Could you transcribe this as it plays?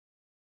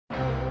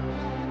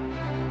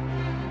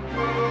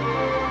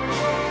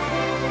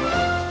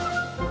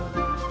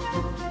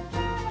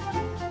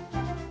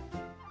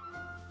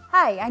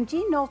Hi, I'm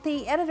Jean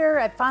Nolte, editor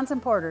at Fons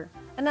 & Porter.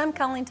 And I'm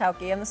Colleen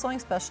Tauke. I'm the sewing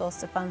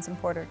specialist at Fons &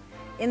 Porter.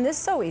 In this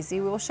Sew Easy,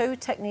 we will show you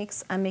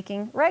techniques on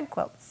making rag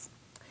quilts.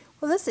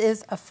 Well, this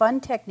is a fun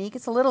technique.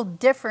 It's a little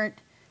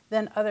different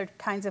than other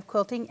kinds of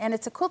quilting, and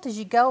it's a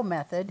quilt-as-you-go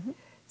method.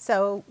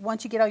 So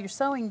once you get all your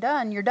sewing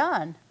done, you're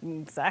done.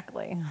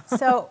 Exactly.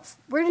 So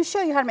we're going to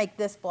show you how to make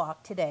this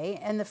block today,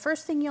 and the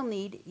first thing you'll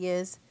need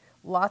is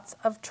lots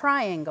of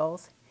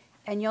triangles.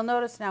 And you'll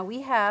notice now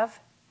we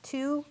have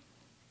 2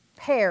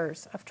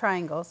 pairs of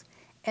triangles,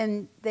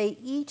 and they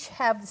each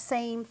have the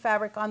same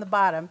fabric on the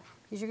bottom.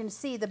 As you're going to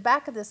see, the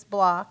back of this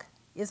block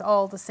is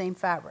all the same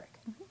fabric.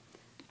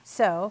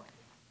 So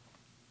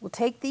we'll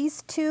take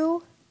these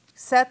 2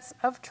 sets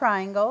of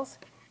triangles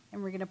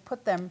and we're going to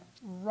put them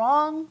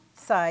wrong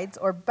sides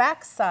or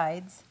back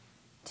sides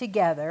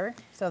together.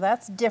 So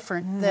that's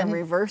different than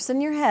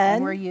reversing your head.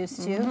 than we're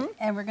used to.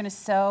 And we're going to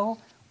sew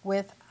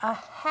with a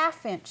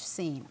 1/2 inch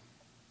seam.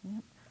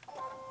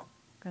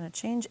 Going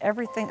to change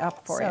everything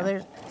up for you. So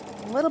there's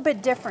a little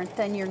bit different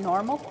than your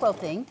normal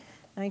quilting.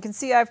 Now you can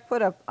see I've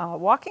put a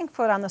walking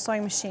foot on the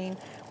sewing machine.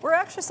 We're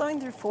actually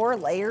sewing through 4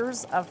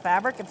 layers of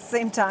fabric at the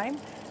same time.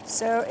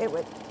 So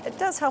it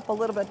does help a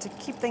little bit to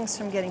keep things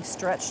from getting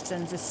stretched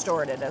and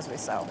distorted as we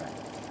sew.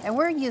 And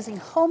we're using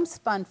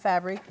homespun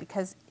fabric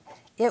because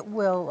it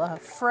will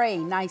fray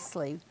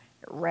nicely.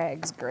 It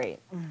rags great.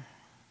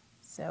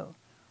 So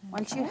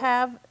once you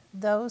have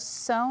those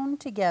sewn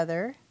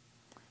together,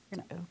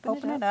 you're going to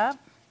open it up.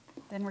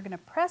 Then we're going to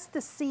press the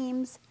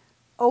seams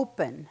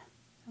open.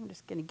 I'm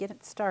just going to get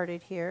it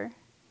started here.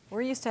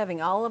 We're used to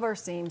having all of our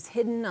seams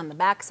hidden on the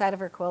back side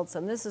of our quilts,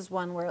 and this is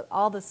one where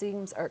all the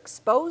seams are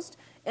exposed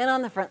and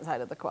on the front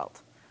side of the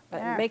quilt.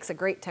 But it makes a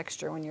great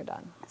texture when you're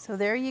done. So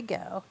there you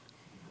go.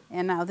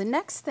 And now the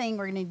next thing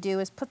we're going to do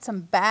is put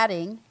some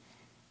batting,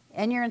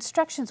 and your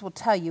instructions will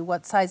tell you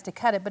what size to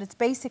cut it, but it's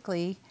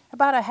basically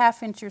about a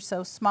 1/2 inch or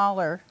so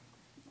smaller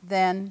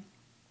than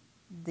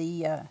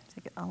the...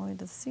 Take it all the way to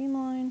the seam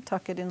line,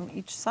 tuck it in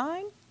each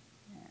side.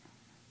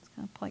 It's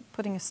kind of like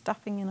putting a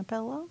stuffing in a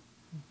pillow.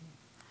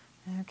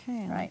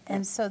 Okay. Right,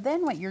 and so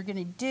then what you're going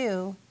to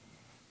do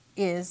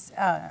is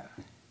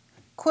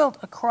quilt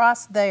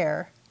across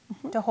there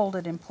to hold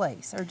it in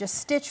place, or just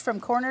stitch from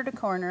corner to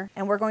corner.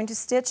 And we're going to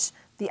stitch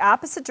the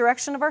opposite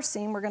direction of our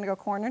seam. We're going to go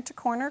corner to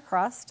corner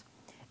across.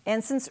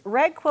 And since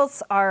rag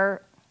quilts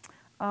are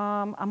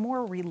a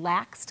more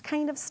relaxed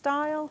kind of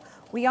style,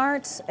 we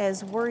aren't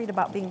as worried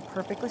about being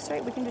perfectly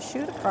straight. We can just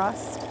shoot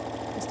across.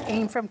 Just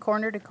aim from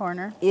corner to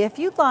corner. If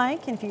you'd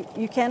like, if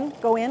you can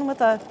go in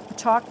with a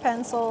chalk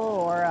pencil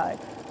or a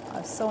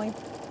sewing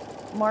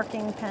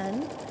marking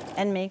pen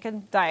and make a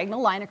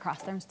diagonal line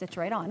across there and stitch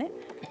right on it.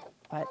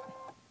 But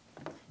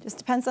just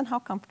depends on how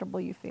comfortable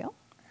you feel.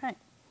 Right.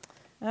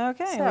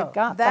 Okay, So we've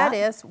got that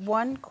is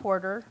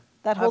 1/4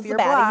 that holds of your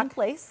the batting block in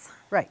place.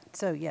 Right,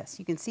 so yes,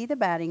 you can see the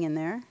batting in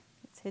there.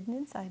 It's hidden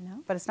inside now.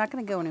 But it's not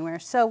going to go anywhere.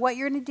 So what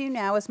you're going to do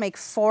now is make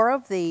 4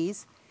 of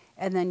these,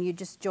 and then you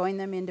just join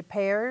them into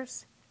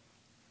pairs,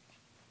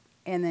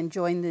 and then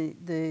join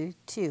the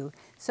 2.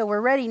 So we're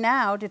ready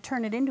now to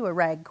turn it into a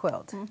rag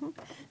quilt.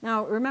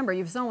 Now remember,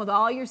 you've sewn with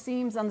all your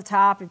seams on the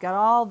top, you've got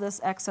all this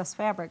excess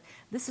fabric.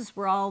 This is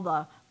where all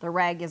the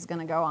rag is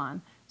going to go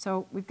on.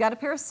 So we've got a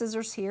pair of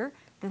scissors here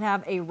that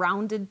have a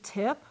rounded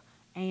tip,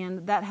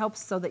 and that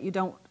helps so that you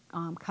don't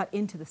cut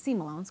into the seam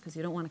allowance, because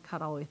you don't want to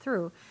cut all the way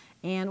through.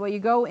 And what you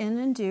go in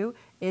and do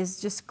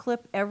is just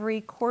clip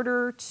every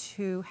 1/4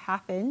 to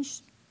 1/2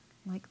 inch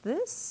like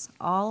this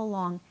all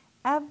along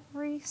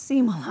every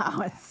seam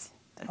allowance.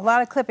 A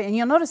lot of clipping, and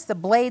you'll notice the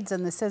blades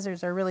and the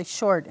scissors are really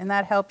short, and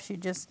that helps you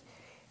just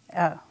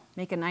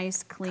make a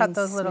nice clean cut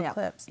those little snip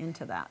clips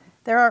into that.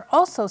 There are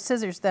also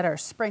scissors that are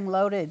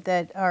spring-loaded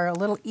that are a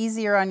little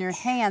easier on your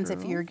hands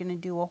if you're going to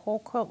do a whole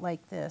quilt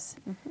like this.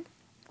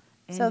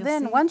 So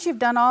then, once you've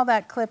done all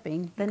that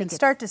clipping, you can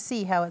start to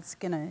see how it's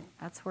going to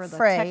That's where the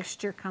fray.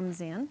 texture comes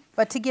in.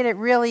 But to get it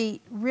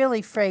really,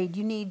 really frayed,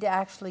 you need to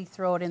actually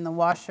throw it in the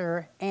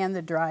washer and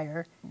the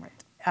dryer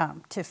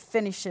to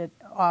finish it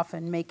off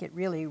and make it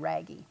really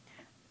raggy.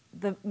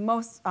 The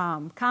most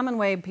common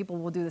way people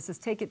will do this is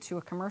take it to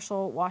a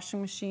commercial washing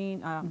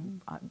machine,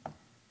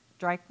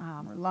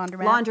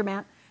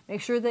 laundromat.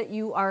 Make sure that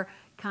you are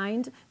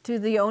kind to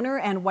the owner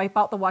and wipe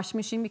out the washing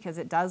machine, because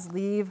it does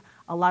leave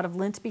a lot of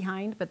lint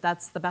behind, but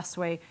that's the best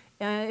way.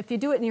 If you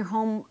do it in your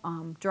home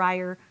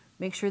dryer,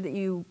 make sure that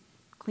you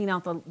clean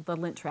out the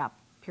lint trap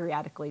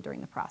periodically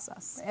during the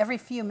process. Every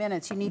few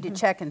minutes you need to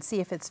check and see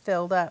if it's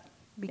filled up,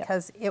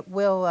 because it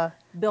will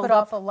build put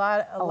up off a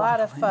lot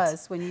of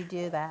fuzz when you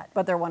do that.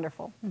 But they're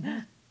wonderful.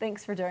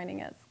 Thanks for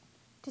joining us.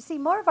 To see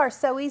more of our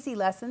Sew Easy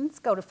lessons,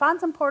 go to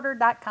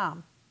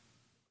fonsandporter.com.